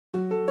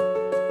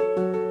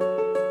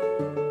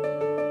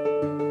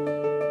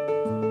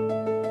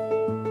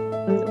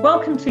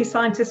Welcome to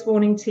Scientist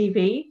Warning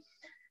TV.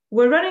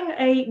 We're running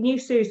a new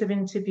series of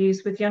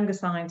interviews with younger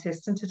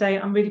scientists, and today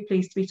I'm really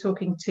pleased to be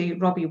talking to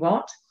Robbie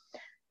Watt.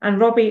 And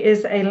Robbie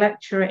is a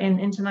lecturer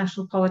in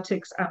international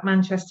politics at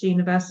Manchester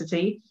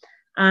University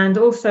and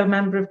also a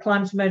member of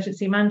Climate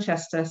Emergency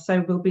Manchester.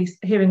 So we'll be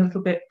hearing a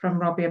little bit from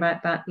Robbie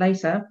about that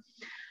later.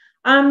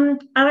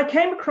 And I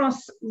came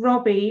across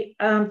Robbie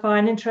by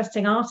an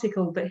interesting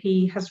article that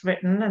he has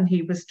written and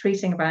he was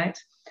tweeting about,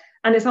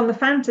 and it's on the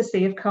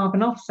fantasy of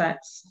carbon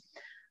offsets.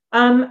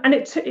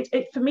 And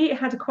for me, it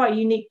had a quite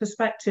unique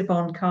perspective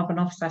on carbon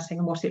offsetting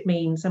and what it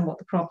means and what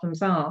the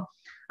problems are.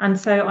 And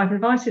so I've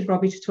invited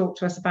Robbie to talk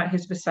to us about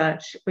his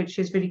research, which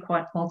is really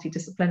quite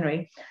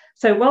multidisciplinary.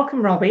 So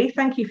welcome, Robbie.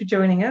 Thank you for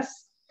joining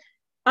us.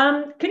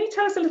 Can you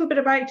tell us a little bit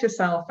about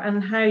yourself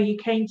and how you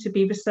came to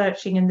be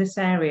researching in this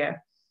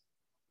area?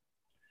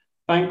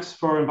 Thanks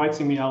for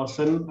inviting me,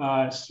 Alison.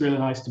 It's really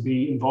nice to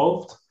be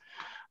involved.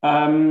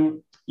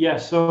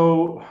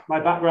 So my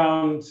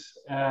background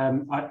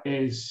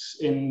is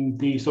in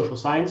the social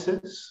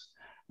sciences.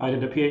 I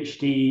did a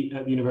PhD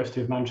at the University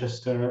of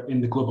Manchester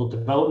in the Global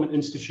Development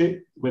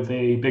Institute with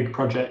a big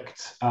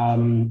project,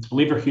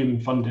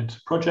 Leverhulme-funded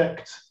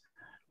project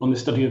on the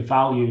study of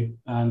value.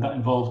 And that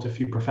involved a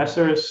few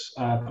professors,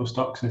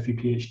 postdocs and a few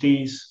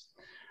PhDs,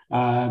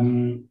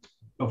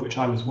 of which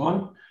I was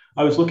one.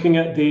 I was looking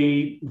at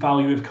the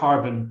value of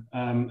carbon,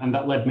 and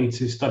that led me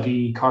to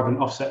study carbon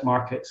offset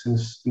markets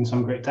in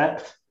some great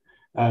depth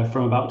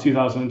from about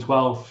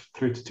 2012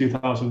 through to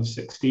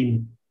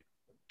 2016.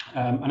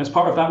 And as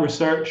part of that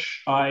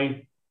research,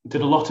 I did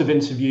a lot of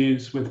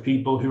interviews with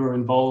people who were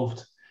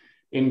involved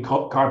in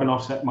carbon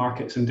offset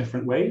markets in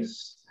different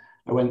ways.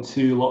 I went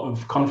to a lot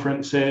of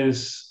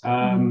conferences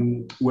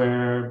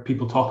where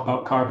people talk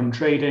about carbon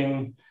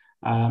trading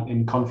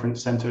in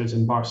conference centers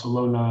in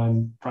Barcelona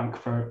and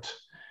Frankfurt.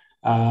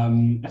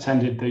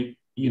 Attended the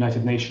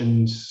United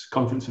Nations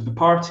Conference of the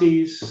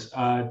Parties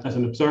as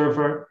an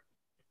observer,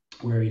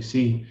 where you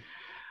see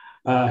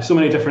so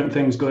many different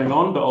things going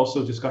on, but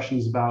also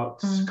discussions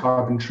about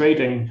carbon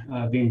trading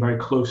being very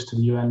close to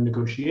the UN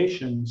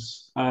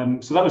negotiations.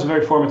 So that was a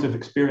very formative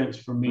experience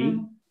for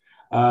me.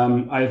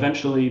 I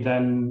eventually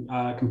then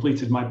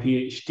completed my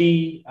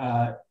PhD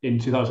in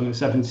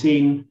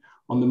 2017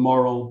 on the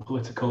moral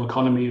political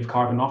economy of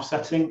carbon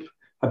offsetting.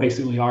 I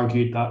basically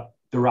argued that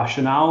the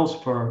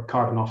rationales for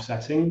carbon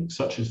offsetting,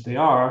 such as they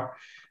are,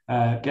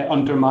 get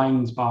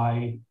undermined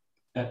by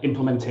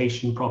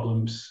implementation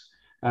problems,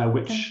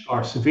 which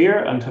are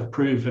severe and have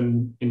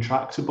proven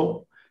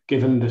intractable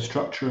given the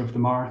structure of the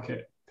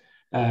market.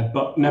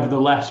 But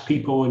nevertheless,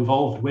 people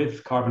involved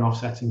with carbon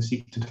offsetting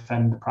seek to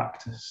defend the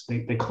practice.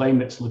 They claim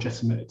it's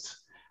legitimate,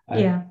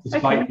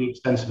 despite the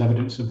extensive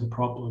evidence of the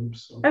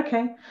problems. So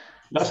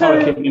that's how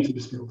I came into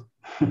this field.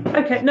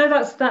 Okay, no,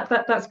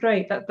 that's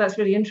great. That's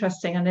really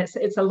interesting, and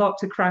it's a lot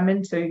to cram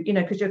into,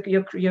 because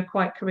you're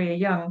quite career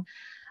young.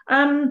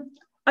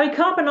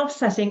 Carbon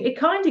offsetting, it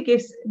kind of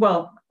gives,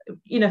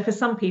 for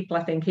some people,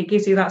 I think it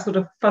gives you that sort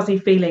of fuzzy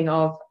feeling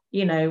of,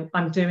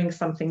 I'm doing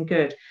something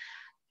good.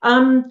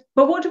 But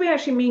what do we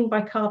actually mean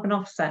by carbon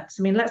offsets?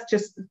 I mean, let's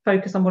just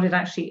focus on what it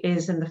actually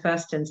is in the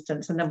first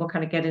instance, and then we'll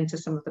kind of get into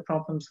some of the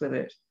problems with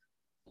it.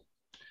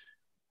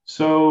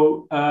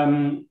 So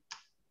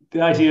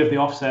the idea of the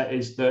offset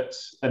is that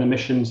an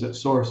emissions at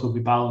source will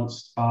be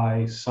balanced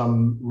by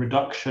some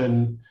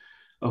reduction,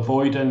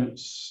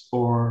 avoidance,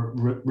 or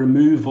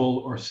removal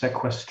or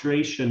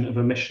sequestration of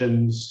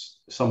emissions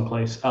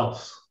someplace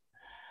else.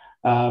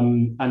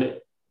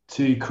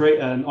 To create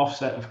an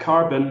offset of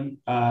carbon,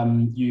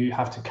 you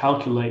have to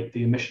calculate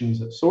the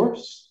emissions at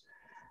source.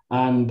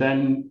 And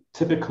then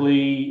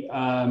typically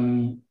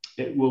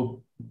it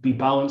will be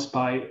balanced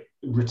by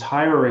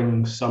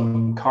retiring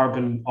some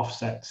carbon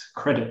offset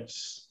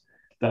credits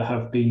that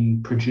have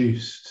been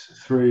produced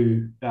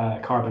through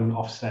carbon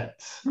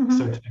offset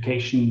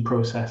certification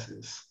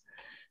processes.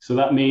 So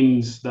that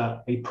means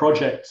that a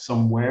project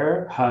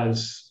somewhere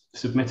has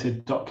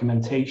submitted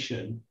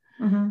documentation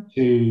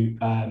to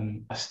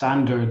a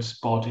standards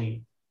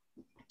body,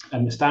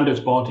 and the standards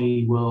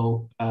body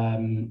will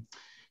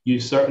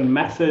use certain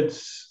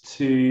methods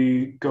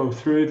to go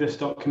through this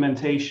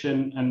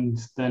documentation and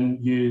then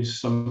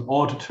use some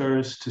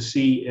auditors to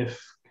see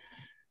if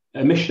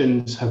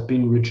emissions have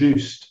been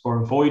reduced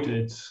or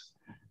avoided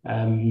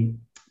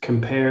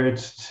compared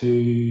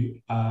to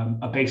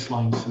a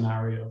baseline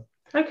scenario.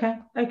 Okay.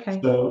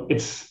 So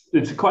it's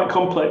a quite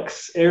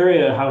complex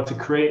area how to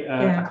create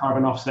a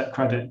carbon offset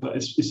credit, but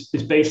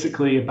it's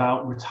basically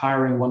about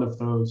retiring one of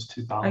those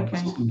to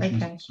balance.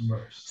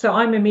 So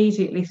I'm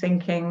immediately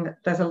thinking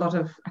there's a lot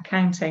of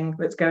accounting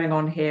that's going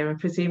on here, and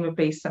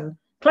presumably some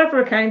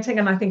clever accounting.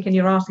 And I think in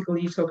your article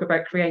you talk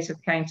about creative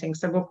accounting,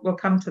 so we'll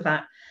come to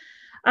that.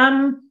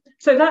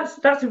 So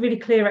that's a really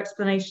clear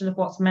explanation of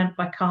what's meant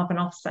by carbon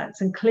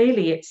offsets, and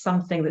clearly it's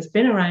something that's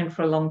been around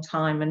for a long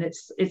time, and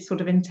it's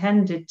sort of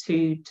intended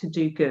to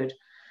do good.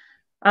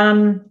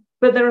 But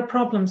there are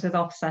problems with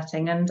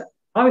offsetting, and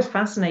I was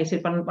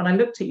fascinated when I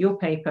looked at your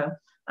paper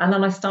And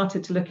then I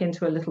started to look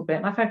into a little bit,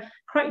 and I found,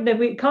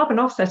 carbon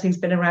offsetting's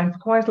been around for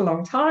quite a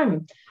long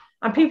time,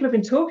 and people have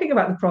been talking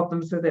about the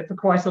problems with it for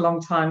quite a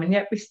long time, and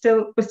yet we're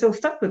still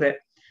stuck with it.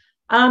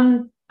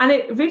 And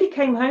it really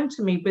came home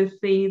to me with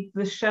the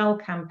Shell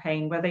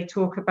campaign, where they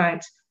talk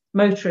about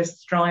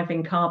motorists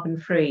driving carbon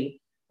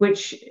free,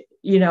 which,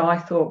 I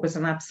thought was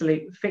an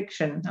absolute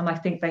fiction. And I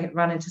think they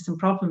ran into some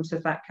problems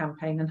with that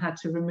campaign and had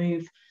to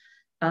remove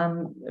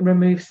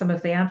some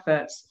of the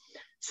adverts.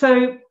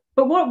 So,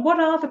 but what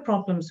are the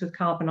problems with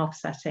carbon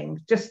offsetting?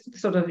 Just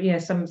sort of,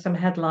 some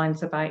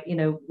headlines about,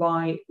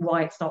 why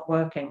it's not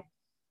working.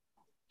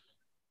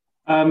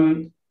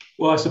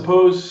 Well, I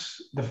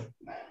suppose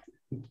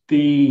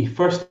the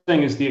first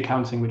thing is the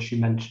accounting, which you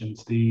mentioned,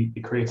 the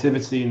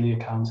creativity in the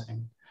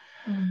accounting.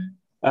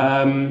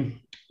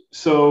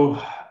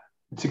 So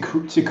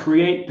to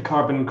create the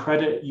carbon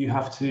credit, you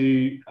have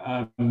to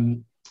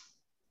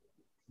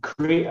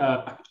create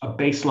a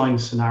baseline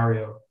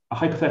scenario, a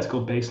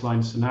hypothetical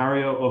baseline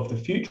scenario of the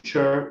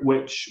future,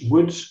 which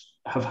would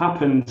have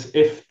happened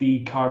if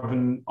the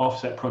carbon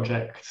offset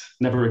project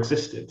never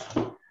existed.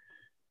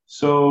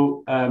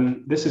 So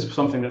this is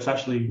something that's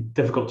actually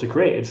difficult to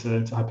create.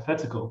 It's a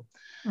hypothetical.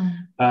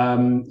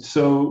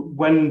 So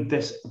when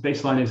this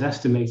baseline is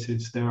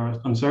estimated, there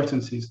are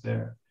uncertainties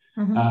there.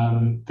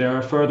 There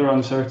are further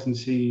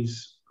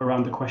uncertainties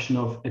around the question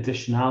of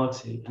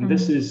additionality. And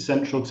this is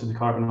central to the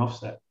carbon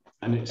offset.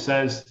 And it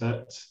says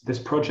that this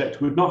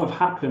project would not have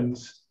happened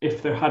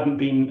if there hadn't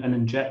been an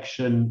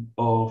injection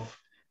of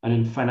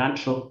an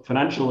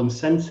financial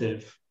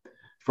incentive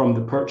from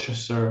the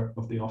purchaser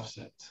of the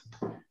offset.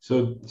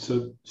 So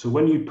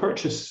when you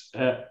purchase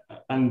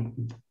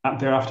and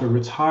thereafter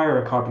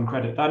retire a carbon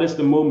credit, that is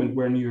the moment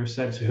when you're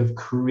said to have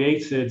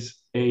created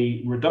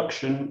a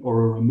reduction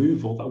or a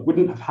removal that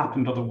wouldn't have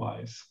happened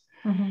otherwise.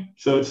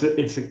 So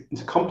it's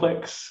a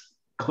complex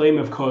claim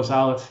of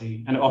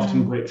causality, and it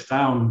often breaks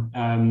down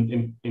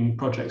in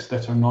projects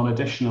that are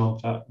non-additional,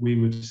 that we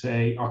would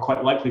say are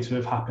quite likely to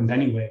have happened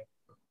anyway.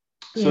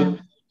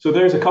 So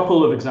there's a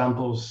couple of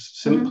examples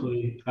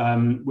simply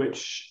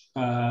which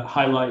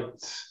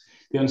highlight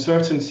the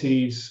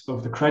uncertainties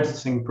of the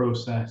crediting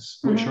process,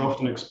 which are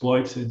often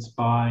exploited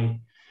by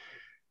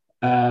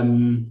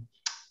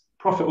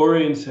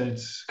profit-oriented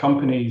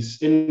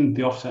companies in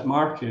the offset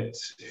market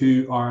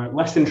who are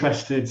less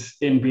interested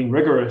in being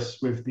rigorous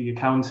with the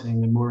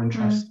accounting and more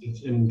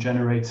interested in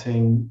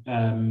generating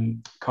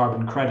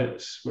carbon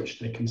credits, which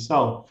they can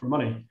sell for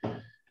money.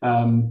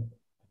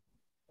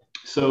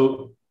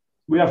 So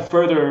we have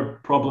further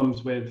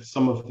problems with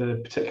some of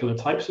the particular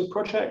types of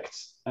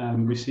projects.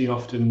 We see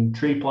often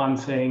tree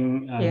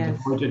planting and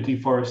avoided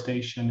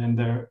deforestation, and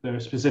there are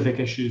specific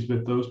issues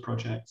with those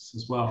projects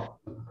as well.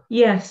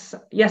 Yes,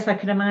 I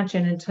can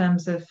imagine, in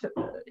terms of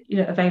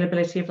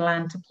availability of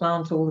land to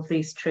plant all of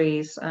these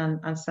trees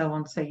and so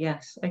on. So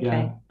yes, okay.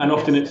 Yeah, and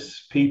often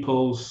it's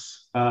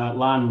people's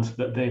land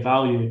that they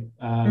value.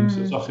 So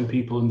it's often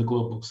people in the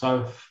global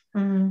south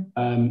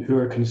who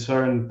are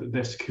concerned that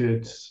this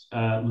could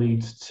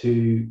lead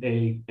to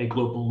a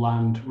global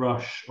land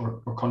rush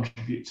or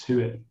contribute to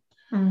it.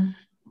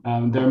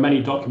 There are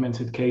many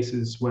documented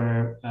cases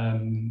where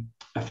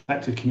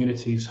affected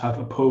communities have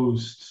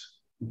opposed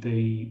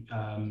the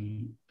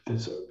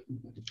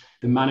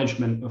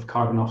management of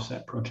carbon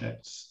offset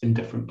projects in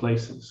different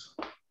places.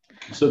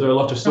 So there are a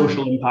lot of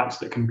social impacts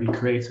that can be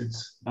created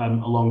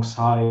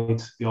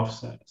alongside the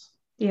offsets.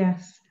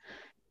 Yes.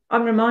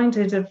 I'm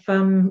reminded of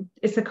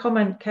it's a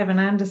comment Kevin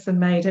Anderson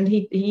made, and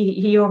he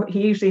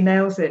usually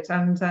nails it.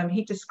 And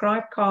he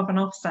described carbon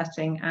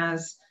offsetting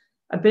as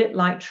a bit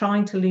like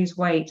trying to lose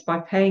weight by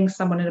paying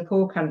someone in a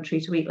poor country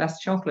to eat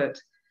less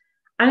chocolate.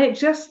 And it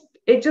just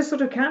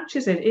sort of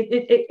captures it.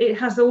 It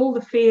has all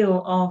the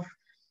feel of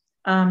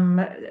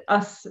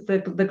us,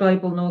 the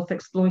global north,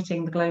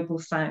 exploiting the global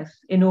south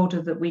in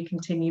order that we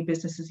continue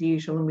business as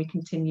usual and we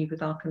continue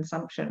with our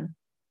consumption.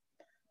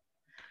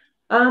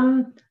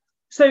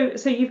 So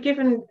you've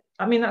given,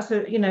 I mean, that's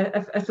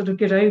a sort of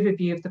good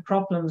overview of the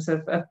problems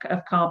of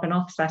carbon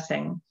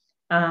offsetting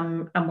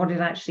and what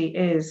it actually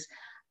is.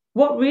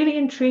 What really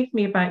intrigued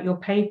me about your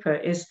paper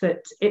is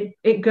that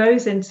it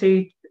goes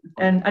into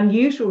an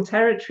unusual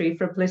territory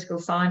for a political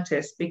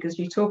scientist, because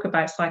you talk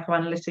about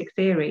psychoanalytic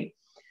theory.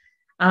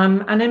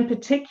 And in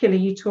particular,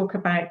 you talk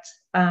about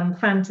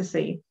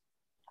fantasy.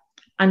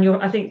 And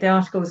I think the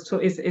article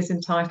is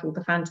entitled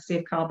 "The Fantasy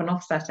of Carbon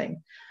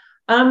Offsetting."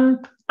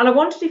 And I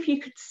wondered if you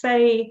could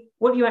say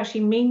what you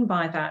actually mean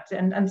by that,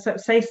 and so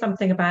say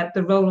something about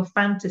the role of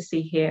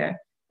fantasy here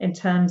in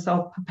terms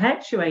of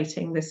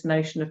perpetuating this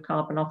notion of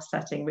carbon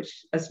offsetting,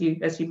 which, as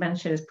you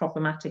mentioned, is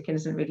problematic and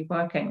isn't really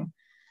working.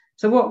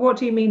 So what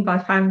do you mean by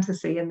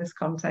fantasy in this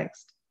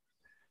context?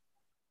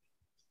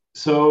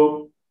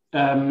 So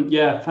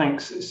yeah,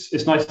 thanks.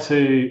 It's nice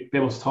to be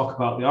able to talk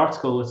about the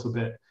article a little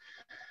bit.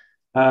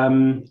 A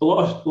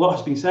lot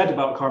has been said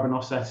about carbon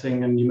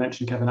offsetting, and you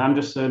mentioned Kevin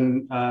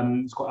Anderson.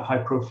 He's quite a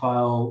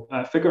high-profile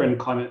figure in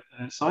climate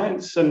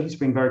science, and he's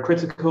been very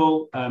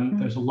critical.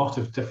 There's a lot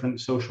of different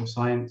social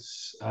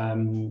science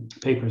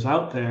papers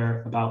out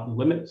there about the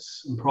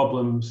limits and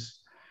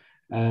problems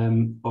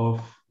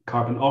of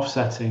carbon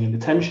offsetting and the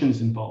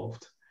tensions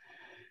involved.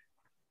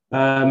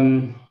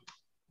 The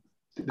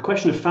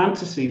question of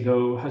fantasy,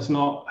 though, has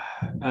not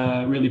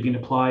really been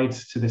applied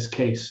to this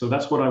case. So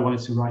that's what I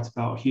wanted to write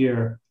about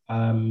here.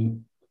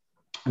 And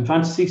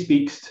fantasy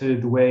speaks to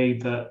the way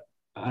that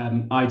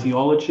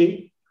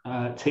ideology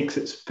takes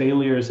its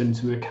failures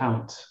into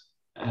account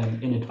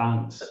in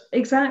advance.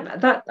 Exactly.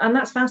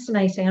 That's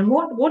fascinating. And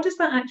what does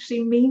that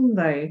actually mean,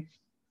 though?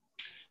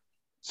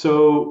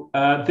 So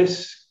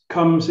this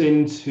comes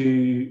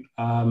into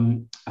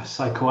a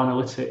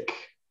psychoanalytic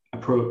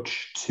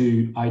approach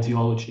to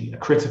ideology, a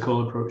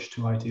critical approach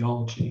to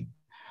ideology.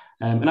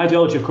 And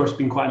ideology, of course, has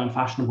been quite an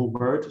unfashionable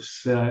word.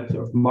 It's sort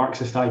of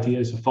Marxist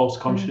ideas of false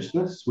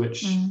consciousness,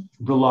 which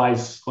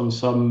relies on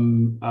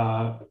some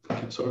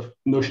sort of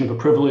notion of a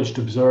privileged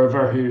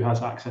observer who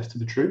has access to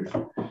the truth.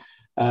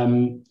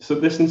 So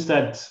this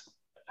instead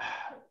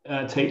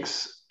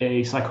takes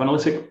a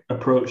psychoanalytic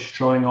approach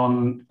drawing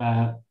on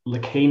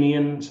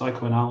Lacanian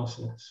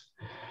psychoanalysis.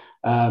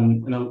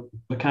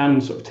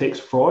 Lacan sort of takes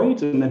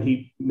Freud, and then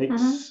he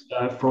makes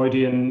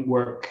Freudian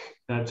work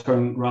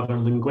turn rather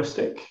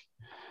linguistic.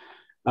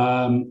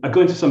 I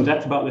go into some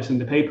depth about this in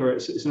the paper.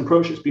 It's an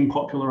approach that's been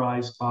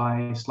popularized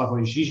by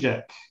Slavoj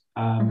Žižek.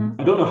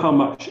 I don't know how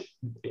much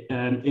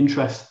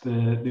interest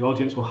the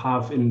audience will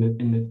have in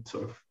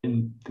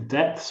the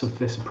depths of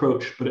this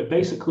approach, but it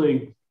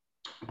basically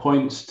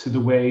points to the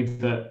way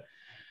that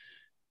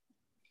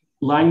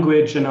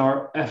language and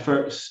our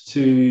efforts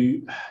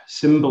to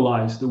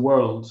symbolize the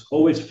world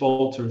always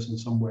falters in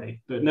some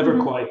way, but it never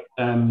quite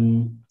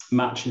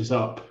matches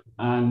up.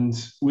 And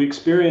we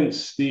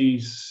experience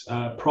these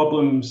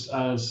problems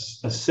as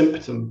a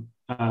symptom.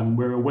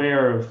 We're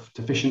aware of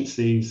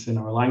deficiencies in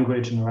our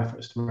language and our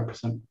efforts to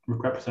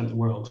represent the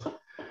world.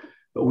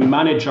 But we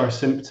manage our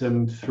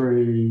symptom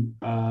through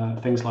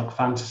things like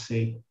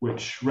fantasy,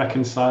 which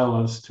reconcile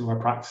us to our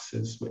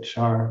practices, which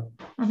are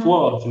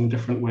flawed in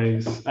different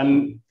ways.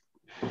 And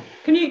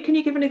can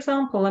you give an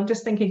example? I'm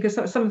just thinking,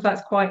 because some of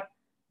that's quite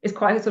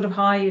sort of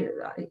high,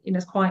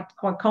 it's quite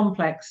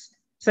complex.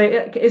 So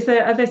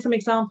are there some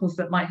examples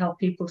that might help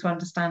people to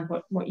understand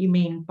what you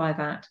mean by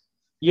that?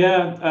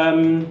 Yeah,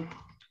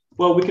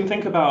 well, we can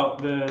think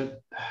about the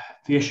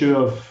issue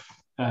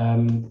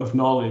of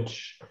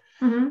knowledge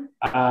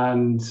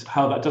and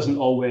how that doesn't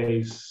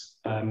always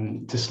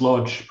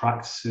dislodge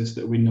practices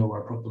that we know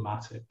are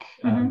problematic,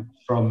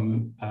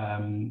 from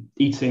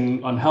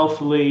eating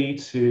unhealthily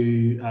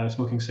to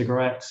smoking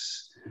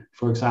cigarettes,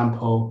 for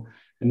example.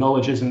 And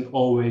knowledge isn't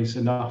always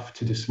enough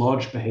to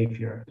dislodge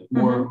behavior.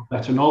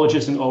 Better knowledge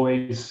isn't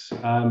always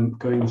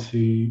going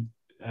to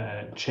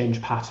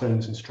change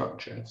patterns and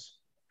structures.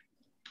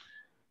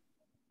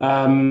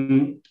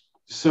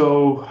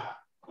 So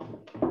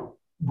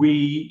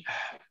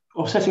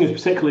offsetting is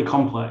particularly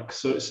complex.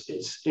 So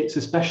it's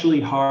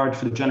especially hard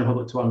for the general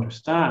public to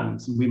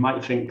understand. We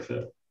might think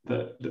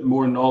that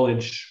more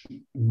knowledge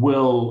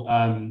will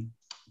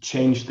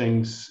change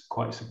things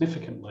quite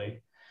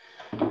significantly.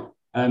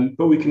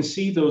 But we can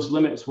see those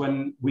limits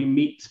when we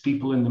meet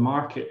people in the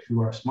market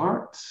who are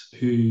smart,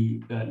 who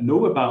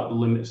know about the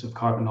limits of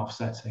carbon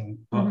offsetting,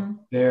 but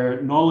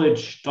their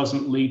knowledge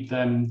doesn't lead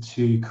them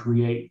to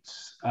create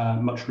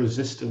much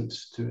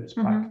resistance to its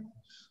practice.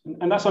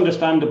 And that's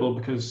understandable,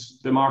 because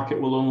the market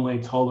will only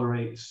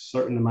tolerate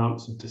certain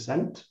amounts of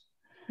dissent.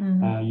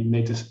 You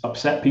may just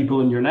upset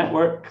people in your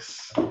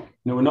networks.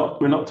 We're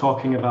not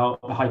talking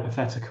about the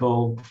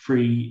hypothetical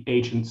free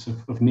agents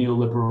of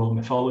neoliberal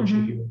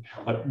mythology here.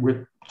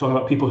 We're talking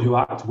about people who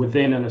act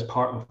within and as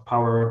part of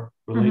power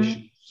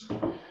relations.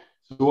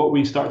 So what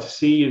we start to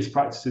see is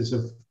practices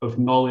of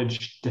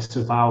knowledge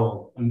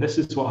disavowal. And this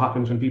is what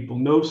happens when people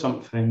know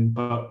something,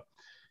 but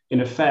in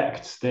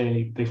effect,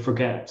 they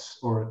forget,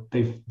 or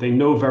they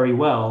know very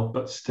well,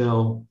 but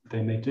still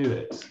they may do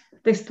it.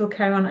 They still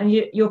carry on. And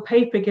your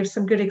paper gives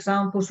some good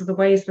examples of the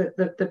ways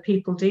that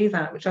people do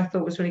that, which I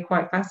thought was really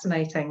quite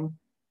fascinating.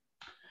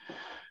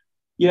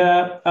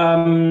 Yeah.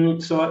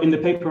 So in the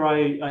paper,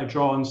 I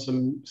draw on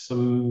some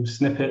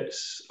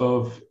snippets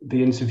of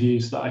the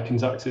interviews that I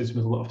conducted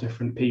with a lot of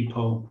different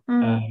people,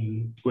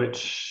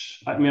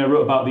 which, I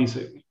wrote about these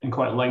in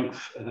quite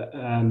length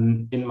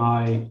in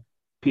my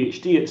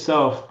PhD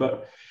itself,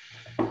 but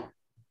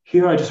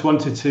here I just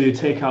wanted to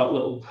take out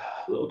little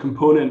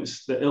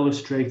components that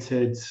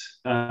illustrated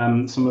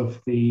some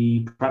of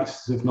the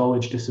practices of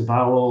knowledge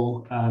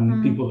disavowal,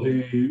 people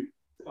who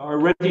are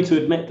ready to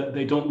admit that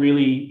they don't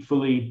really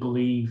fully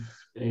believe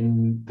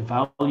in the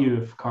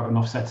value of carbon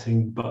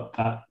offsetting, but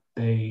that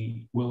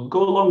they will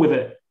go along with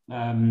it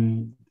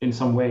in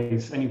some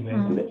ways anyway.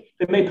 And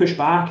they may push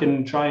back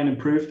and try and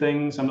improve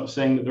things. I'm not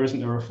saying that there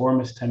isn't a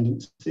reformist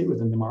tendency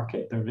within the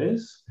market. There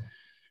is.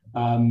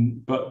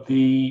 But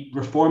the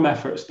reform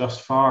efforts thus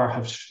far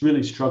have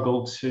really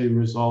struggled to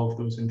resolve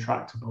those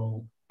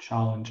intractable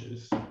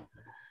challenges.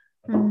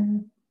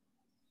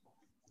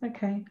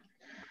 Okay.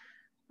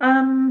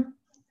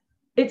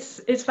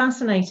 It's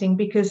fascinating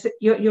because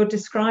you're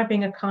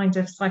describing a kind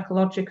of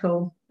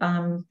psychological,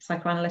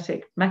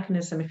 psychoanalytic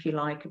mechanism, if you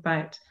like,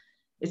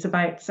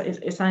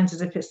 it sounds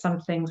as if it's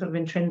something sort of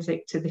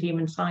intrinsic to the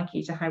human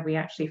psyche, to how we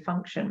actually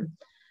function.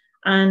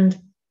 And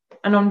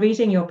on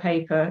reading your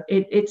paper,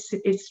 it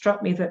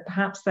struck me that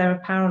perhaps there are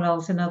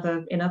parallels in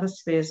other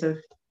spheres of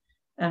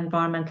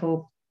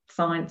environmental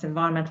science,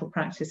 environmental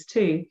practice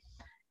too,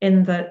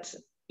 in that,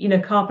 you know,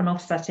 carbon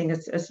offsetting,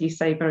 as you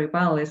say very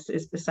well,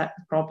 is beset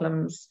with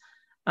problems.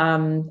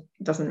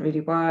 Doesn't really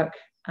work,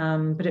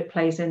 but it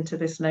plays into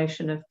this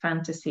notion of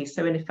fantasy.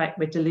 So in effect,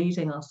 we're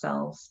deluding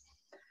ourselves.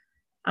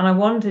 And I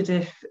wondered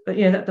if,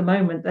 you know, at the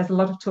moment there's a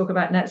lot of talk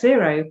about net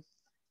zero,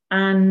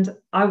 and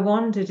I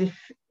wondered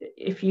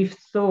if you've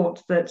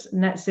thought that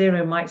net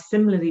zero might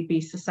similarly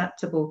be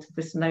susceptible to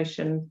this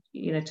notion,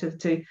 you know,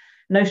 to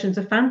notions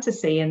of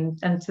fantasy and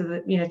to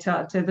the, you know,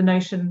 to the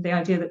notion, the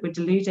idea that we're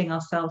deluding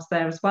ourselves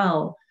there as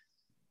well.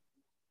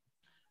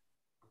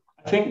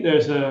 I think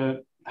there's a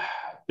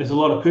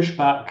lot of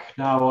pushback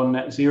now on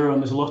net zero,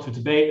 and there's a lot of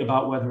debate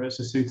about whether it's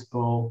a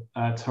suitable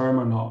term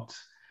or not.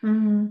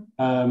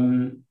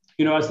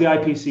 You know, as the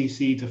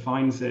IPCC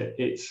defines it,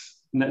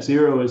 net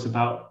zero is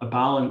about a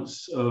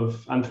balance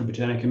of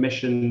anthropogenic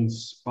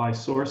emissions by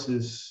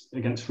sources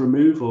against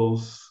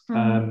removals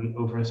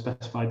over a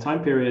specified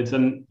time period.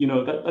 And, you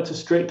know, that's a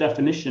straight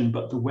definition,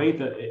 but the way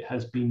that it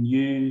has been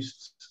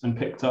used and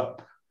picked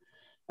up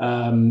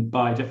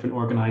by different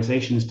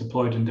organizations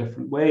deployed in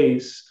different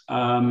ways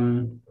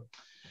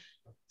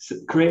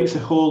creates a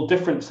whole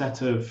different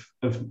set of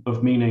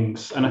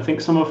meanings. And I think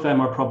some of them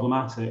are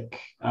problematic.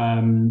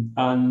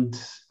 And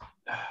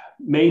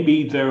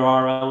maybe there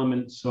are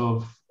elements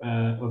of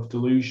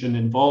delusion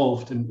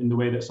involved in the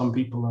way that some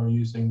people are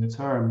using the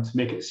term to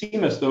make it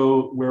seem as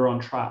though we're on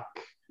track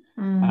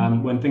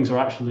when things are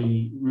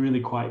actually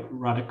really quite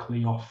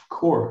radically off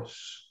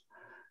course.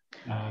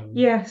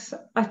 Yes,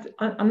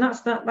 and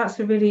that's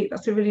a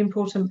really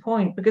important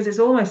point, because it's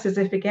almost as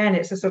if, again,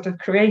 it's a sort of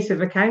creative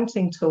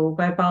accounting tool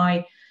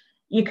whereby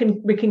we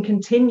can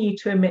continue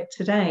to emit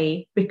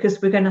today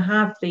because we're going to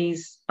have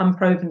these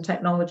unproven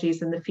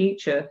technologies in the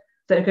future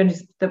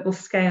that will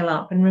scale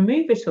up and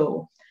remove it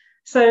all.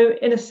 So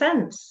in a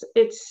sense,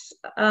 it's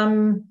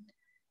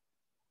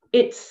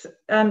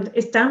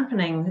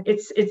dampening,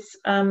 it's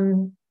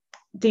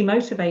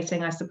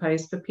demotivating, I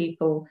suppose, for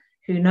people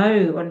who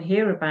know and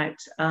hear about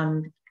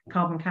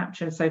carbon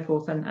capture and so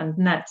forth, and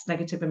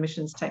negative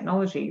emissions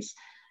technologies,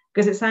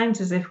 because it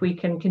sounds as if we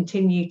can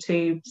continue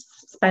to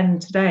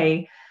spend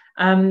today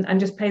and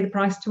just pay the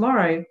price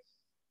tomorrow.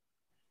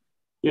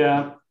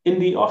 Yeah, in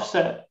the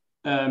offset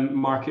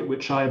market,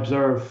 which I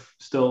observe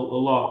still a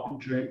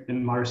lot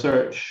in my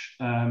research,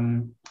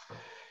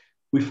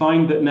 we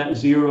find that net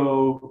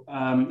zero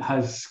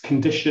has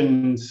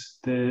conditioned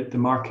the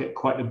market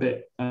quite a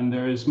bit, and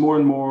there is more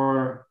and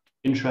more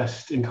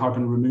interest in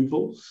carbon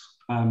removals,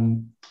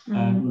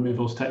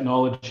 removals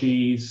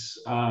technologies,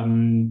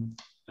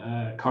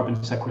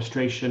 carbon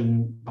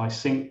sequestration by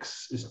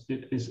sinks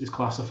is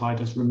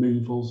classified as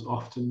removals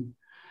often.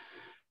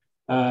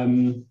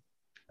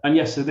 And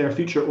yes, so they're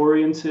future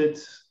oriented.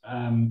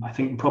 I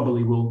think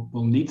probably we'll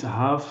need to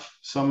have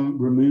some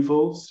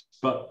removals,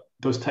 but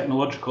those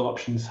technological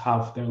options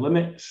have their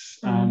limits.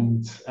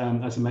 And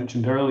as I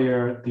mentioned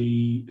earlier,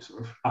 the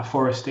sort of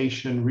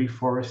afforestation,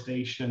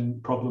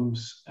 reforestation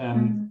problems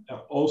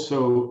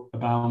also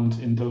abound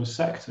in those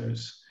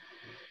sectors.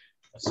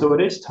 So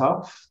it is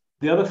tough.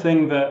 The other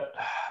thing that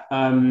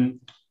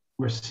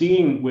we're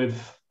seeing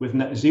with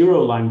net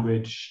zero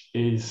language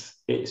is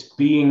it's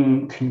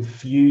being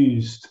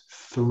confused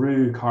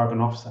through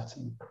carbon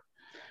offsetting.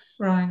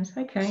 Right,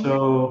 okay.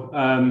 So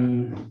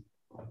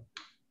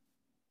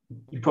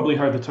you've probably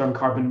heard the term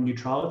carbon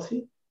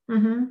neutrality.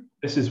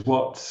 This is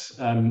what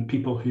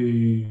people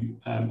who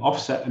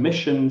offset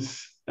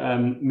emissions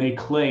may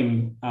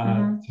claim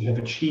to have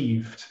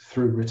achieved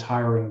through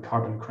retiring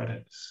carbon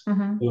credits.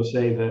 They'll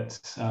say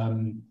that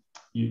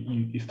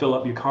you fill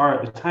up your car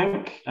at the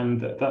tank,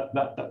 and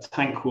that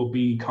tank will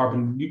be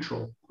carbon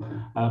neutral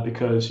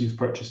because you've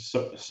purchased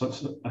a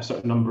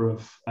certain number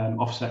of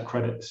offset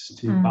credits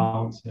to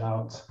balance it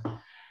out.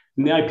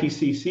 In the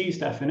IPCC's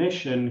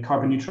definition,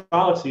 carbon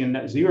neutrality and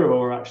net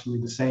zero are actually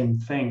the same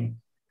thing.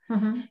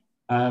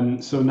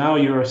 So now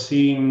you're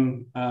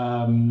seeing,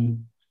 although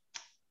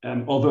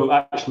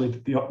actually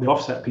the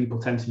offset people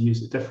tend to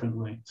use it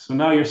differently. So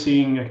now you're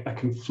seeing a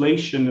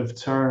conflation of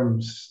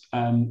terms,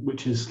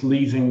 which is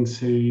leading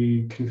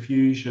to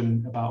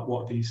confusion about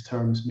what these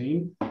terms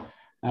mean.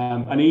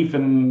 And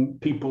even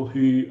people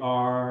who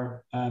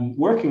are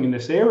working in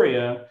this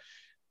area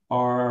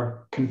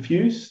are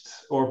confused,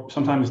 or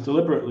sometimes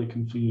deliberately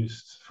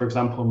confused. For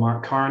example,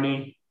 Mark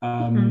Carney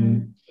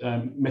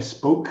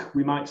misspoke,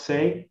 we might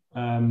say,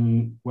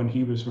 when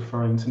he was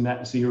referring to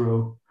net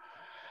zero,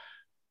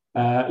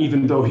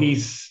 even though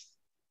he's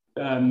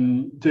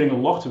doing a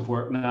lot of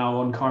work now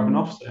on carbon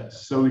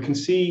offsets. So we can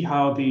see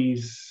how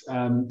these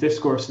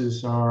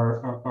discourses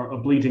are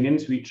bleeding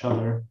into each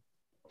other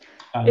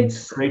and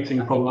it's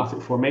creating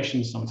problematic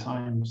formations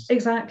sometimes.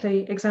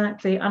 Exactly.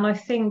 And I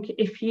think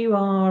if you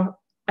are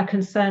a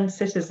concerned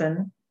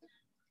citizen,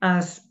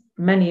 as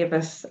many of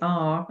us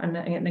are, and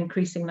an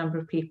increasing number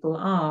of people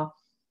are,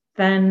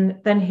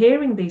 then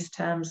hearing these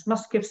terms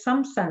must give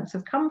some sense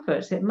of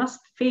comfort. It must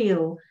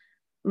feel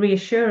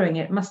reassuring.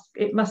 It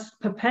must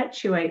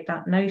perpetuate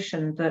that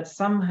notion that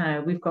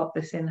somehow we've got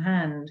this in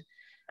hand.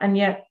 And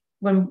yet,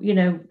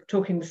 when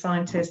talking to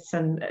scientists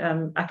and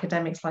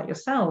academics like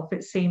yourself,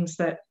 it seems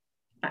that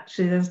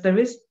actually there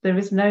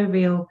is no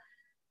real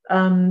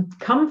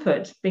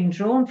comfort being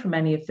drawn from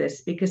any of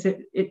this, because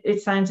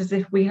it sounds as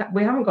if we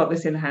haven't got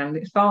this in hand.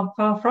 It's far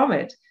from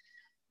it.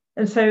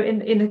 And so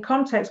in a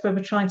context where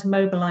we're trying to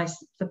mobilize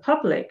the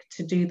public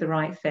to do the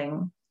right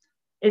thing,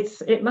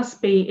 it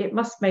must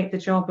make the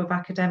job of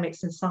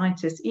academics and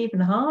scientists even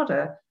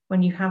harder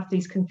when you have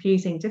these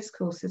confusing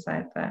discourses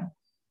out there.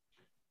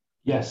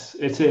 Yes,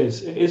 it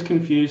is. It is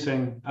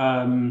confusing.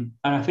 And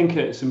I think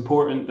it's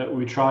important that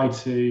we try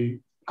to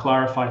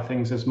clarify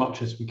things as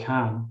much as we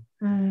can.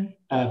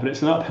 But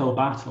it's an uphill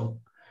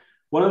battle.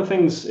 One of the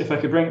things, if I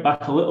could bring it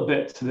back a little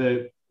bit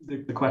to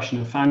the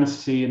question of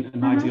fantasy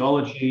and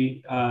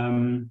ideology,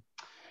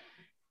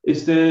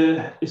 is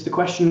the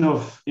question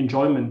of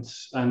enjoyment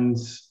and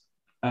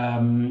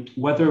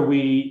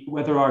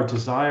whether our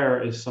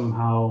desire is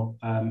somehow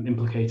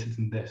implicated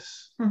in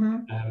this.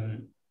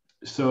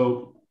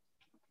 So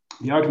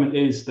the argument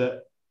is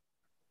that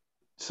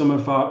some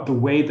of the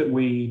way that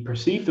we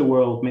perceive the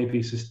world may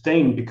be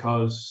sustained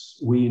because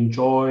we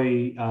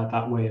enjoy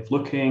that way of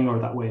looking or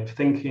that way of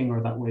thinking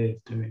or that way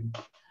of doing.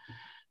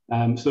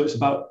 So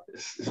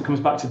it comes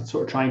back to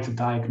sort of trying to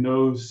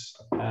diagnose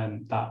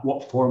that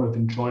what form of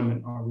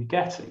enjoyment are we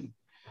getting.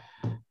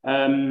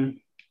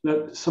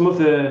 Some of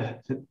the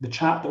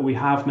chat that we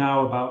have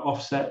now about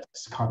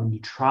offsets, carbon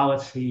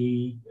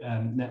neutrality,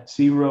 net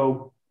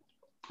zero,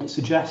 it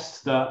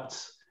suggests that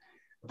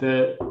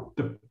the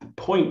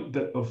point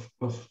of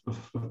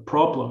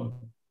problem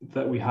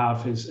that we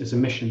have is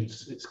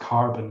emissions. It's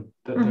carbon,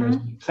 that there is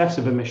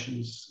excessive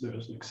emissions, there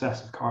is an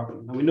excessive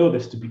carbon. And we know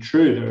this to be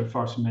true. There are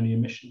far too many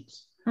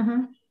emissions.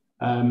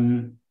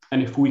 And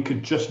if we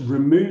could just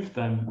remove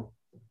them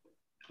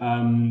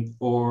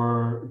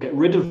or get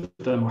rid of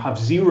them or have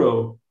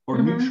zero or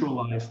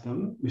neutralize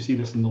them, we see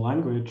this in the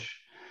language,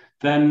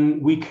 then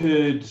we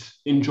could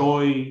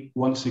enjoy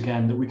once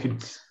again, that we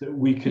could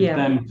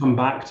then come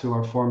back to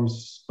our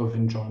forms of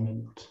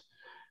enjoyment.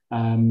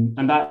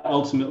 And that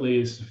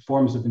ultimately is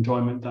forms of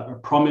enjoyment that are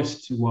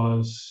promised to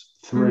us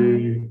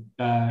through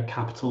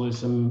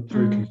capitalism,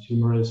 through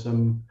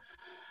consumerism.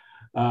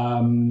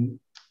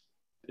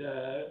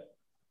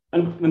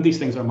 And these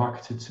things are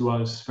marketed to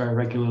us very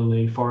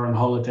regularly, foreign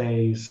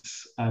holidays,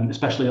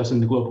 especially us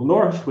in the global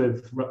north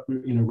with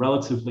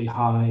relatively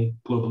high,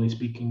 globally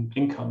speaking,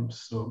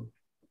 incomes. So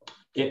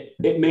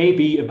it may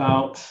be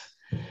about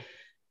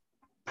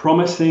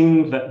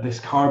promising that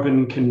this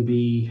carbon can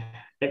be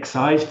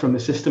excised from the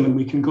system and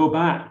we can go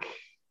back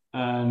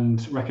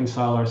and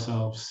reconcile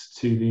ourselves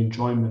to the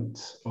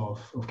enjoyment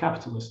of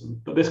capitalism.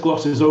 But this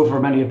glosses over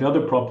many of the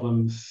other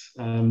problems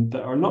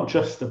that are not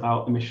just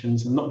about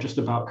emissions and not just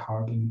about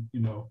carbon,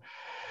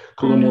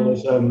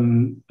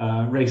 colonialism,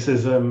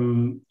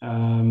 racism,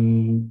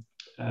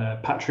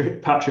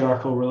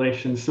 patriarchal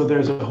relations. So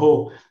there's a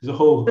whole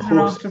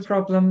host of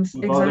problems.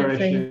 Of other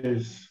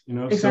issues,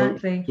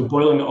 Exactly. So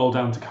boiling it all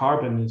down to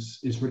carbon is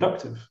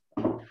reductive.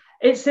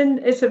 It's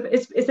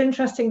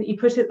interesting that you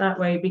put it that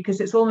way, because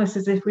it's almost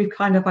as if we've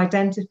kind of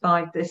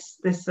identified this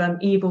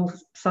evil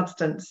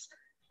substance,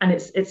 and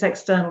it's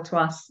external to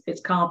us.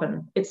 It's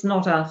carbon. It's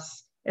not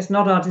us. It's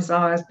not our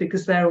desires,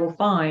 because they're all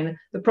fine.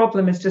 The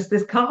problem is just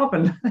this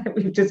carbon that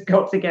we've just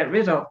got to get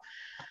rid of.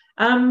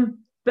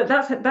 But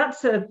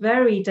that's a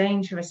very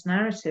dangerous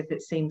narrative,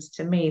 it seems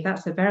to me.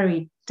 That's a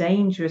very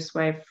dangerous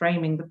way of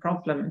framing the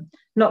problem.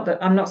 Not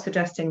that I'm not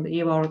suggesting that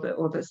you are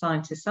or that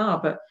scientists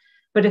are,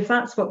 but if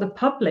that's what the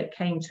public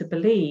came to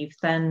believe,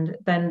 then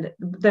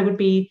there would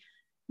be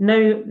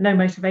no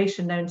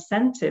motivation, no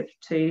incentive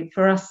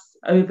for us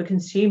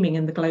over-consuming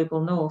in the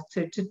global north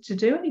to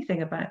do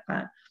anything about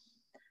that.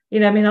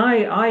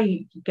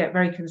 I get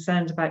very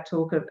concerned about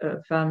talk of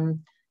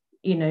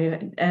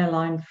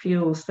airline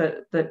fuels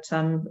that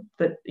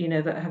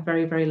have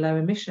very, very low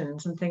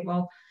emissions, and think,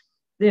 well,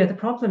 the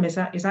problem is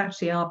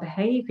actually our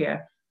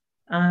behaviour.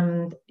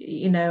 And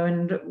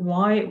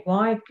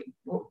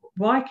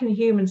why can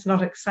humans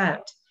not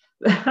accept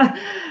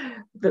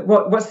that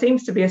what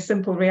seems to be a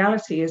simple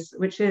reality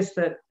which is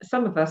that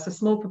some of us, a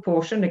small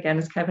proportion, again,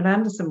 as Kevin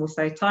Anderson will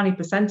say, tiny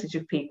percentage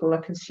of people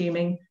are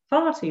consuming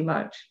far too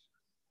much.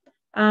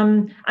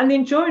 And the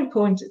enjoyment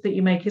point that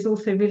you make is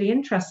also really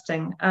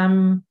interesting,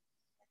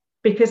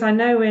 because I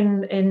know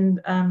in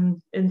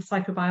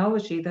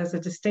psychobiology there's a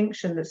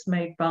distinction that's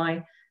made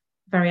by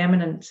very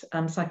eminent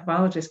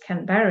psychobiologist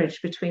Kent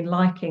Berridge between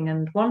liking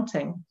and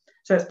wanting.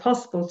 So it's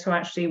possible to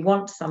actually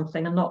want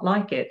something and not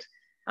like it.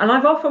 And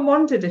I've often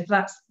wondered if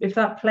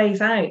that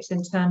plays out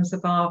in terms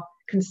of our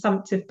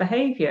consumptive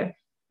behavior,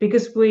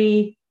 because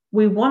we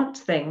want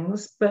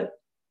things, but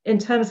in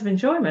terms of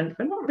enjoyment,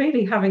 we're not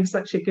really having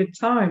such a good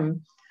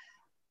time.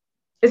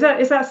 Is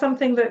that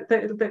something that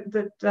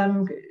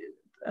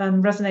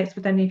resonates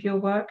with any of your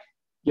work?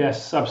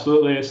 Yes,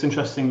 absolutely. It's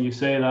interesting you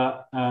say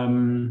that.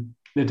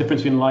 The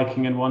difference between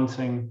liking and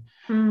wanting.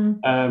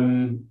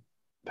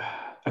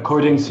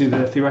 According to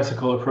the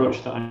theoretical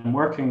approach that I'm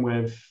working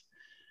with,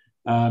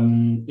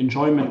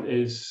 enjoyment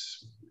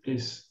is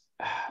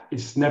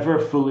never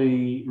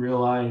fully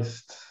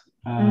realized.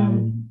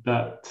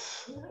 That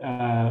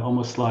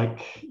almost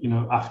like,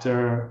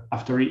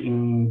 after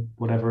eating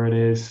whatever it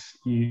is,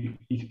 you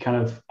kind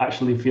of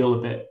actually feel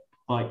a bit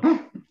like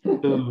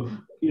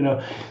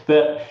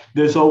that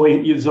there's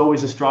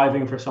always a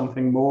striving for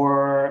something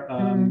more.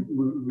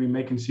 We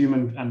may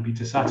consume and be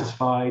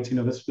dissatisfied.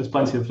 There's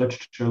plenty of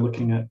literature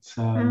looking at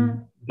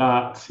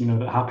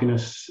that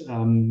happiness,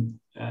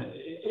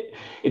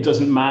 it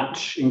doesn't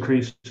match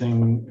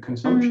increasing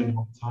consumption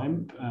all the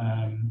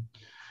time.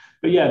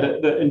 But yeah,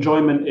 the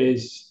enjoyment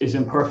is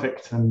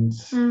imperfect and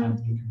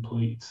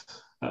incomplete.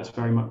 That's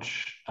very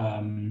much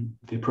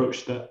the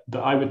approach that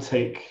I would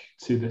take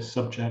to this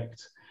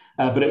subject.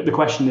 But the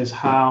question is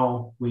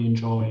how we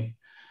enjoy.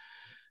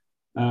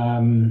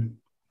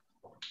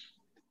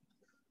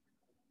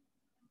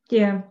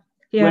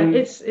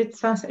 It's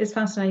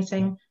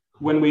fascinating.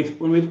 When we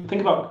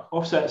think about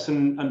offsets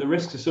and the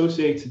risks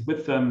associated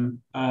with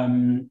them,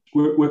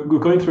 we're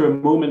going through a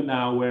moment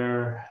now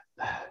where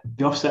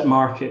the offset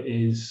market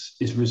is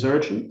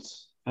resurgent.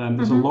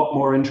 There's a lot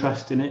more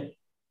interest in it.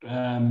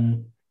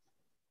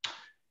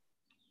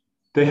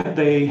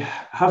 They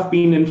have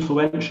been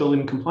influential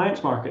in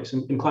compliance markets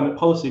in climate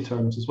policy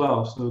terms as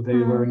well. So they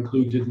were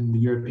included in the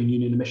European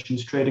Union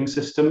emissions trading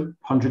system.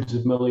 Hundreds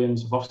of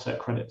millions of offset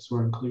credits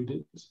were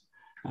included.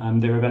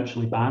 They were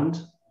eventually banned.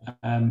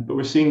 But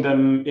we're seeing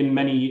them in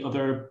many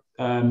other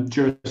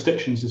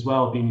jurisdictions as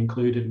well, being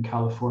included in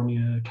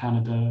California,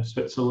 Canada,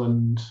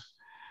 Switzerland,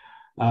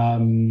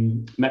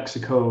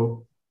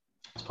 Mexico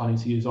is planning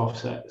to use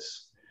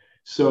offsets.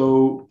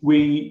 So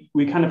we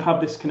kind of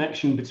have this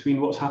connection between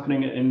what's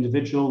happening at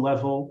individual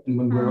level, and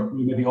when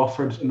we may be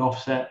offered an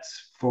offset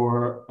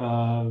for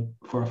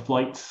a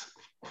flight,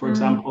 for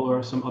example,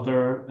 or some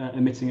other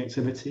emitting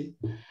activity,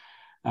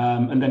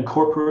 and then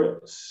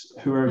corporates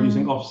who are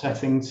using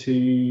offsetting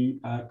to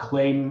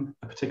claim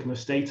a particular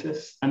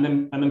status, and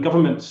then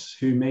governments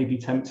who may be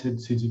tempted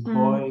to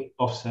deploy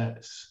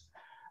offsets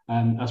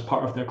as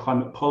part of their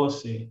climate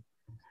policy.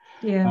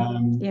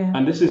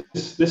 And this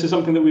is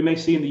something that we may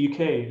see in the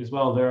UK as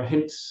well. There are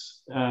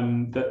hints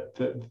that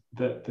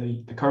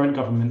the current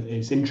government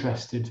is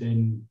interested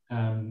in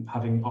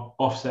having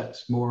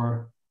offsets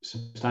more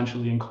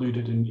substantially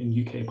included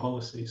in UK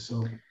policy.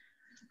 So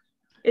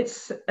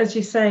it's, as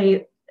you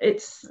say,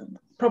 it's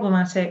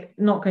problematic,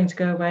 not going to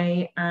go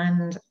away,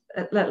 and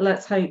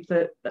let's hope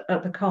that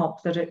at the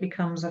COP that it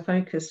becomes a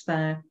focus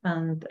there,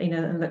 and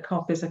and that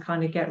COP is a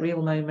kind of get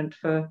real moment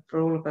for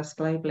all of us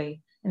globally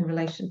in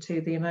relation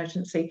to the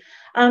emergency.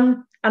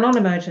 And on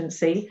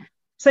emergency,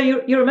 so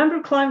you're a member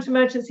of Climate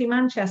Emergency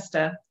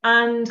Manchester,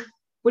 and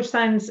which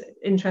sounds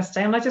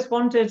interesting. And I just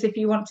wondered if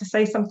you want to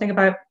say something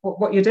about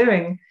what you're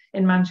doing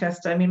in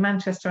Manchester. I mean,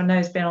 Manchester, I know,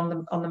 has been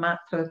on the map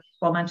for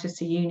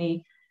Manchester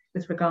Uni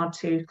with regard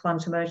to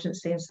climate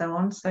emergency and so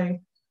on. So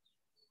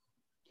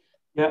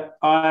yeah,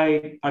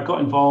 I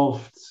got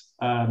involved.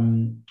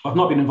 I've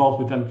not been involved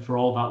with them for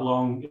all that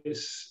long.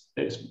 It's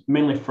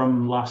mainly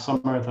from last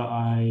summer that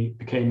I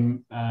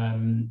became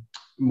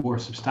more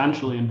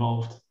substantially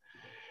involved.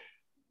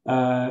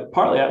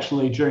 Partly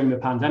actually during the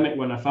pandemic,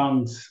 when I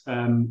found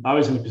I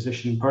was in a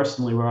position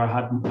personally where I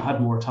had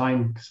more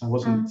time because I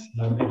wasn't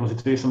able to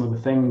do some of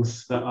the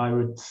things that I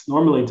would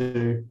normally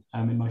do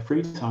in my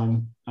free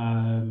time.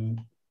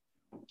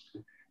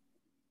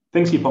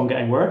 Things keep on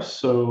getting worse,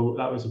 so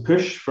that was a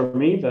push for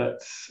me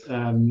that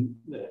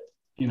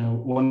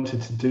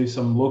wanted to do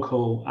some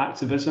local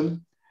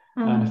activism.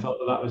 And I felt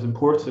that was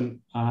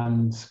important.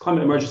 And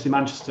Climate Emergency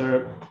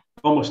Manchester,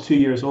 almost 2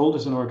 years old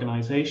as an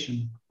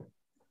organisation,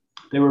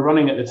 they were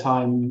running at the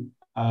time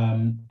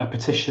a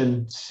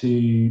petition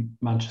to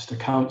Manchester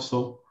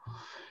Council,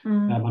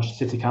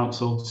 Manchester City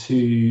Council,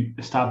 to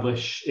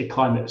establish a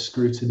climate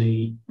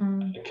scrutiny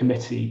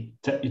committee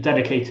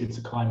dedicated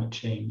to climate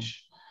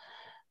change,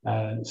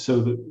 so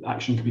that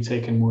action could be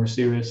taken more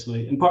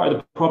seriously. And part of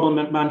the problem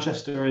at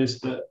Manchester is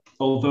that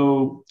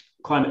although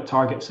climate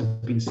targets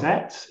have been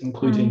set,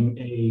 including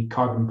a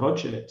carbon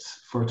budget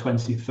for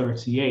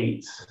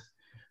 2038,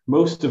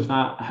 most of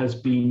that has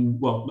been,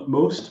 well, not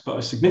most, but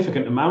a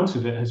significant amount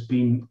of it has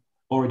been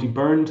already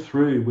burned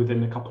through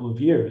within a couple of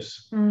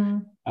years.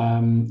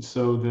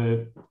 So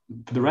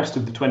for the rest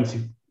of the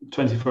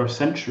 21st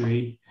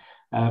century,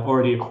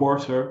 already a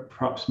quarter,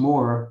 perhaps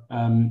more,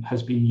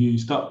 has been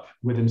used up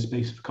within the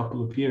space of a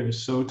couple of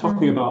years. So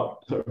talking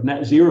about sort of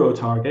net zero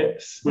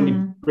targets, when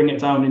you bring it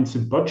down into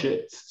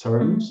budget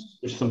terms,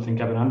 which is something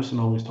Kevin Anderson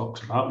always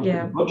talks about, you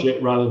put the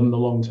budget rather than the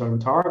long-term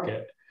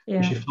target,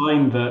 you should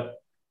find that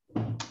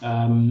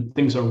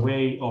things are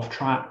way off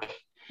track,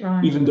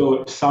 even though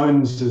it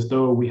sounds as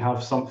though we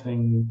have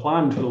something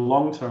planned for the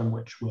long term,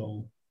 which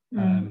will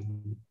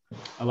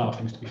allow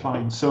things to be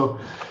fine. So,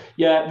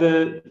 yeah,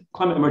 the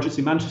Climate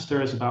Emergency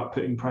Manchester is about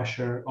putting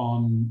pressure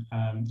on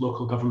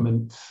local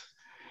government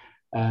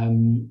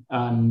and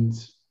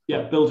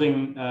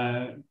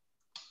building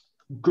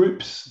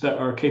groups that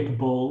are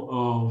capable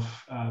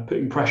of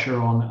putting pressure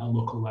on at a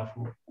local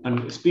level. And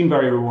it's been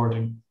very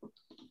rewarding.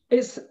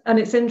 It's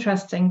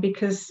interesting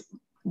because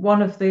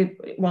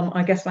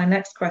I guess my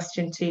next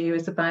question to you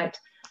is about,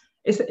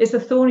 it's a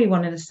thorny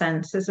one in a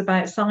sense. It's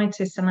about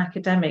scientists and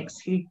academics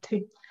who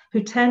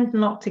tend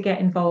not to get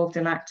involved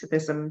in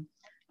activism.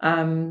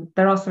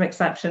 There are some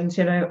exceptions,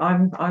 you know.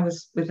 I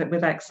was with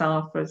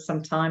XR for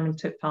some time and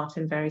took part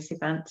in various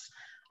events.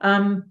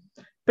 But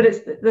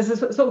there's a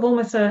sort of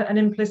almost an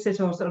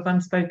implicit or sort of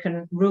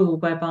unspoken rule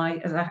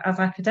whereby as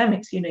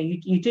academics, you know,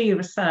 you do your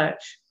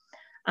research,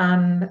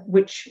 and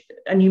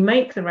you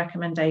make the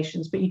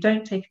recommendations, but you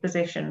don't take a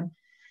position.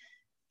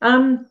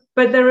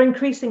 But there are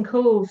increasing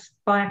calls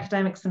by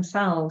academics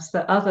themselves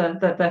that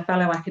their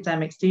fellow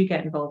academics do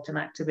get involved in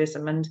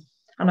activism, and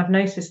I've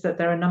noticed that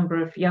there are a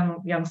number of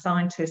young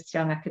scientists,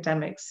 young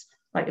academics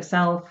like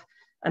yourself,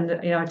 and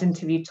you know, I'd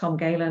interviewed Tom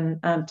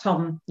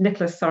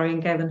Nicholas, in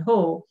Galen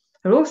Hall,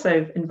 who are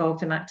also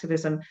involved in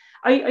activism.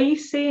 Are you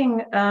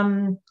seeing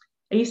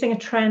a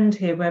trend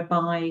here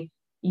whereby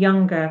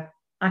younger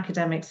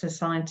academics and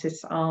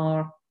scientists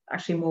are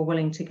actually more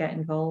willing to get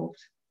involved?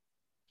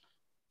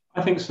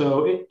 I think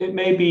so. It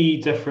may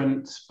be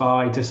different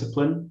by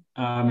discipline.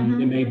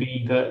 It may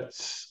be that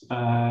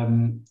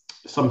some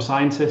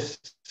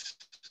scientists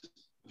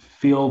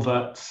feel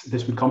that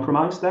this would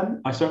compromise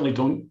them. I certainly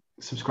don't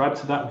subscribe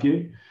to that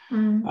view.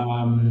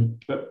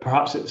 But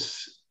perhaps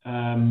it's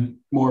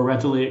more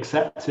readily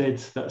accepted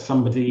that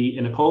somebody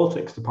in a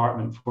politics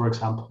department, for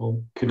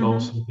example, could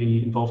also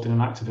be involved in an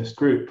activist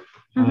group.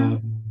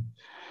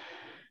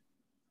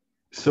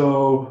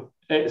 So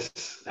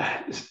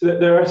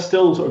there are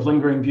still sort of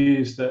lingering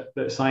views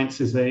that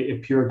science is a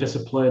pure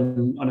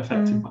discipline,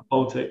 unaffected by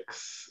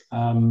politics.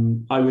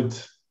 I would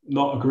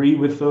not agree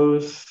with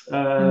those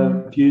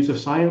views of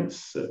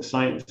science.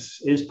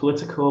 Science is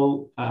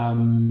political.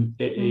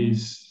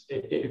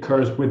 It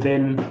occurs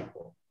within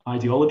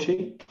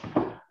ideology.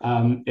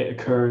 It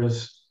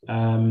occurs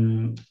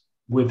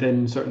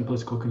within certain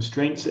political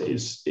constraints.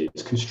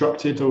 It's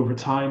constructed over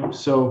time.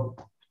 So.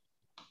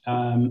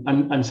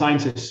 And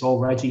scientists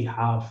already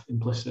have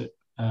implicit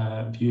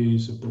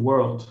views of the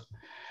world.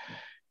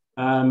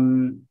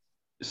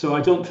 So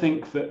I don't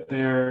think that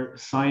their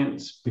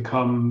science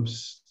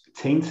becomes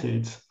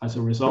tainted as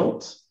a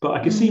result, but I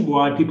can see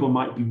why people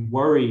might be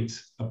worried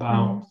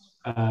about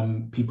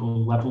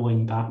people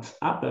leveling that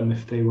at them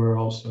if they were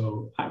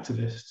also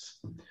activists.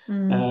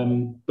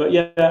 But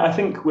yeah, I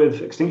think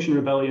with Extinction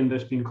Rebellion,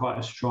 there's been quite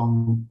a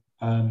strong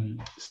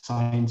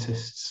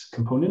scientists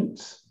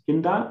component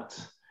in that.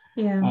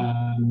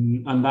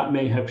 And that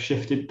may have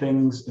shifted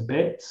things a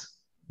bit.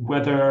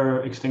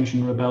 Whether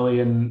Extinction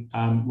Rebellion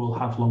will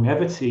have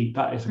longevity,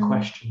 that is a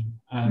question.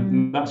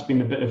 And that's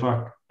been a bit of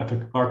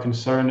our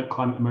concern at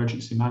Climate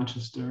Emergency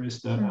Manchester,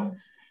 is that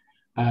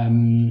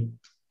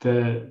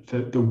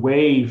the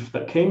wave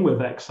that came with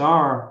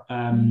XR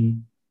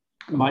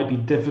might be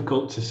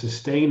difficult to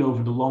sustain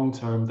over the long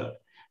term. That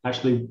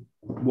actually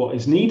what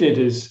is needed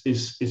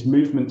is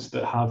movements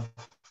that have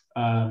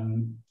a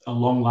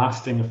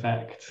long-lasting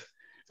effect,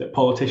 that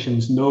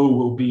politicians know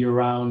will be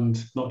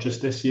around not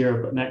just this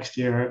year, but next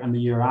year and the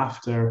year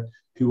after,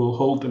 who will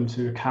hold them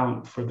to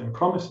account for their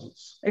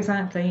promises.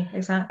 Exactly.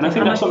 And I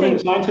think that's something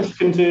that scientists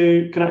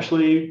can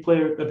actually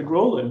play a big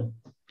role in.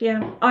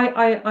 Yeah,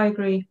 I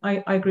agree.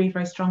 I agree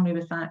very strongly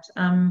with that.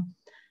 And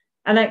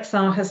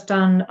XR has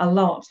done a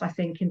lot, I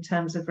think, in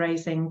terms of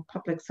raising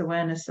public's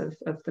awareness of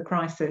the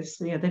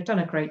crisis. You know, they've done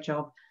a great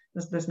job.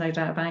 There's no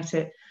doubt about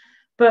it.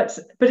 But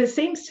it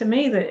seems to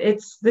me that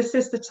this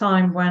is the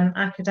time when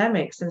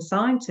academics and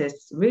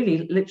scientists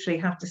really literally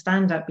have to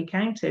stand up, be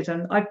counted.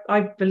 And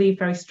I believe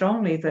very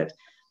strongly that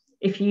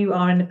if you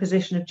are in a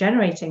position of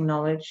generating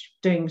knowledge,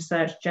 doing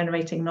research,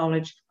 generating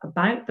knowledge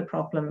about the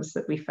problems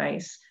that we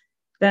face,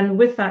 then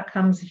with that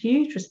comes a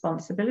huge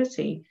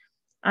responsibility.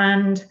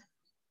 And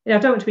you know,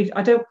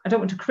 I don't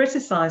want to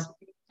criticize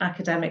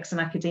academics and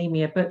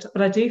academia, but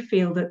I do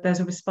feel that there's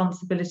a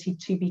responsibility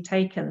to be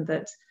taken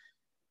that,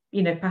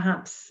 you know,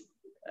 perhaps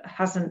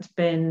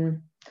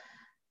we're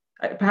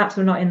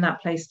not in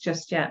that place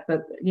just yet,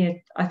 but you know,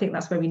 I think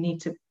that's where we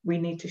need to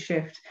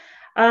shift.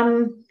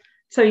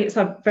 So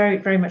I very,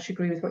 very much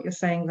agree with what you're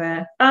saying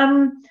there.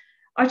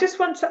 I just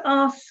want to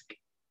ask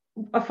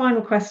a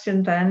final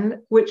question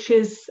then, which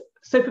is,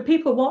 so for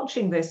people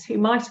watching this who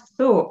might have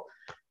thought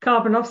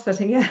carbon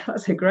offsetting, yeah,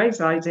 that's a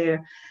great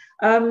idea.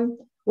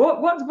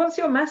 What's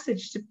your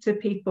message to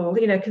people,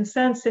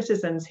 concerned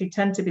citizens who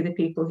tend to be the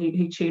people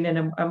who tune in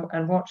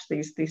and watch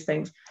these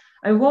things?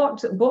 And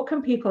what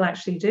can people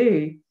actually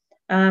do?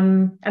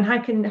 And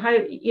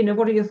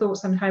what are your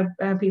thoughts on how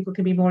people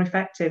can be more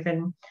effective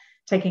in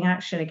taking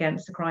action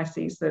against the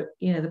crises that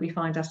we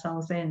find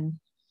ourselves in?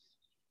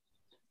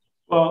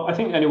 Well, I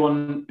think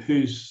anyone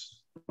who's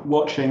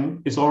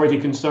watching is already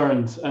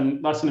concerned,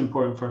 and that's an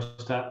important first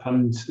step.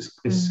 And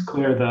it's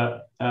clear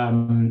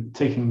that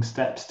taking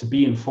steps to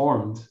be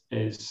informed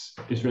is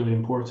really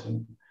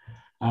important,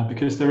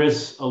 because there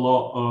is a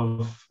lot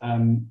of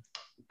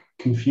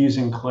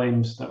confusing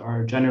claims that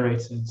are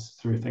generated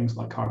through things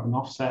like carbon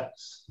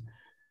offsets,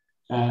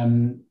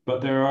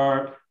 but there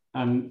are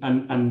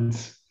and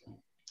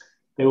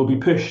they will be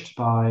pushed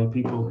by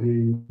people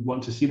who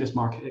want to see this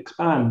market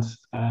expand.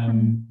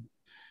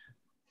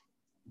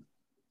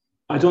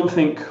 I don't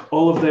think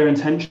all of their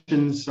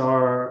intentions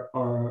are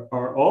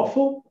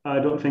awful. I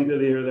don't think that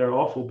they're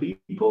awful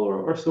people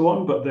or so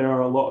on, but there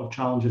are a lot of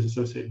challenges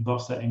associated with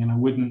offsetting, and I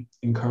wouldn't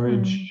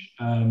encourage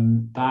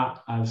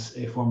that as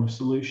a form of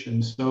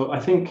solution. So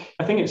I think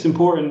it's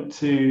important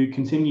to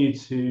continue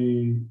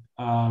to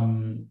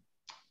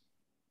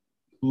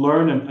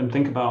learn and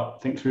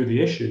think through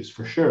the issues,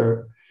 for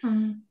sure.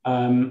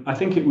 I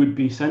think it would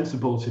be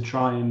sensible to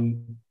try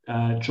and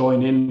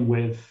join in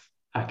with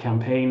a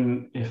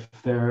campaign if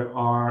there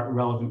are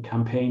relevant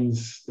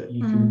campaigns that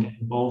you can get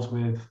involved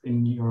with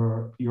in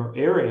your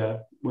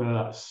area, whether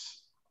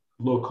that's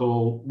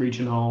local,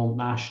 regional,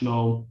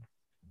 national.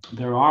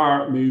 There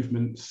are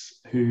movements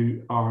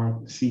who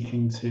are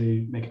seeking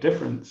to make a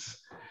difference.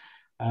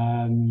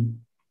 Climate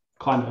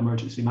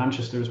Emergency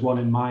Manchester is one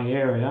in my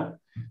area,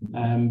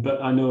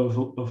 but I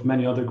know of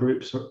many other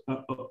groups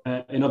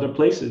in other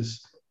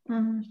places,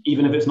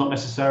 even if it's not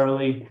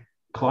necessarily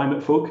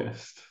climate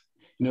focused.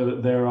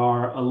 That there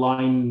are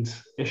aligned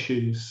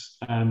issues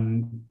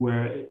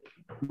where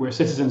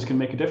citizens can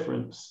make a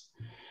difference.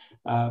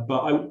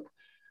 But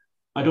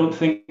I don't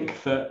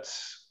think that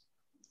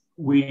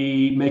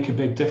we make a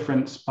big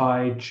difference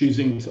by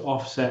choosing to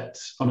offset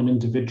on an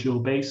individual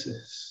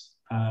basis.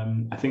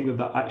 I think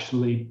that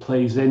actually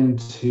plays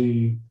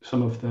into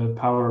some of the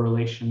power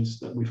relations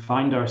that we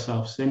find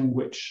ourselves in,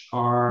 which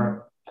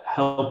are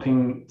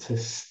helping to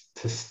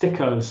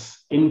stick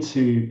us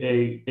into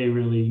a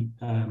really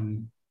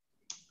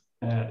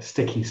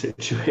sticky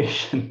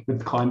situation with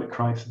the climate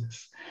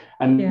crisis,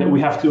 and that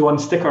we have to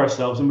unstick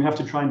ourselves, and we have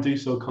to try and do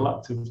so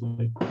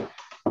collectively.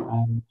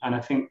 And I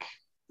think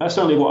that's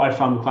certainly what I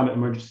found with Climate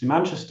Emergency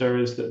Manchester,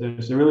 is that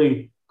there's a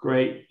really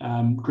great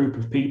group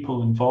of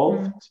people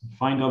involved.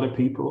 Find other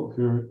people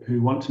who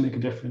want to make a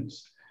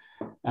difference,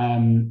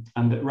 and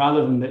that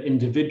rather than the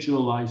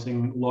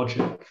individualizing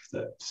logic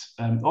that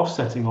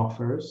offsetting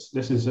offers,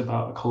 this is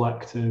about a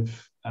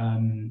collective,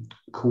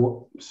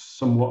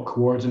 somewhat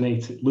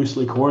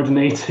loosely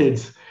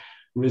coordinated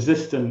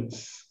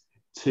resistance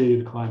to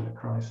the climate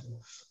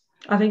crisis.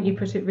 I think you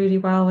put it really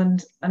well,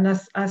 and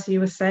as you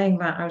were saying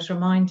that, I was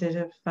reminded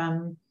of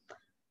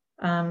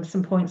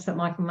some points that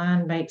Michael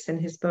Mann makes in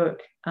his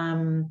book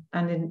and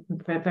in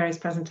various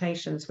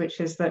presentations, which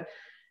is that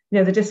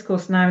the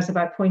discourse now is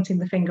about pointing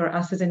the finger at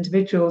us as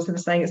individuals and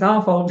saying it's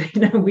our fault,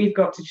 we've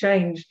got to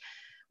change,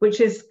 which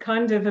is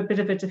kind of a bit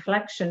of a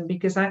deflection,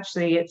 because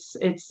actually it's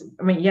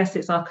yes,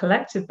 it's our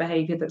collective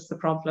behavior that's the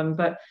problem,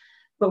 but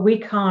we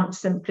can't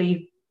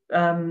simply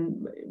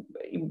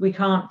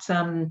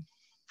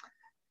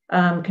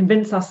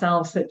convince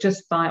ourselves that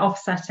just by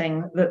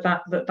offsetting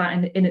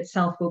that in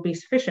itself will be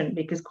sufficient,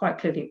 because quite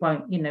clearly it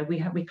won't.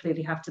 We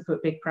clearly have to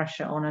put big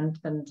pressure on,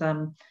 and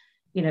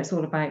it's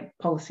all about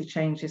policy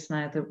changes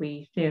now,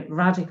 that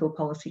radical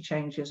policy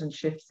changes and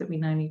shifts that we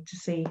now need to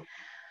see.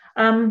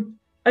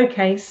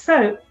 Okay,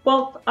 so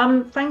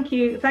thank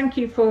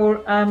you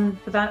for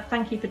that.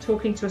 Thank you for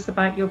talking to us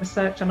about your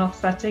research on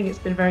offsetting. It's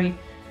been very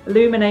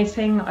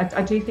illuminating.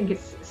 I do think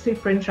it's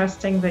super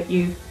interesting that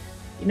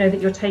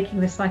that you're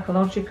taking this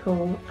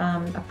psychological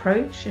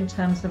approach in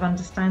terms of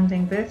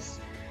understanding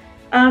this.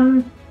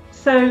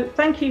 So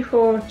thank you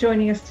for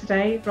joining us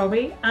today,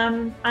 Robbie.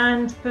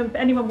 And for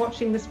anyone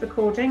watching this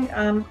recording,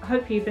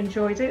 hope you've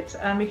enjoyed it.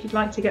 If you'd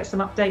like to get some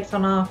updates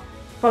on our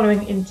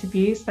following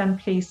interviews, then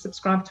please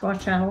subscribe to our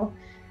channel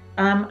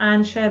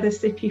and share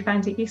this if you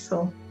found it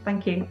useful.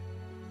 Thank you.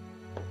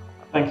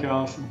 Thank you,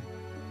 Alison.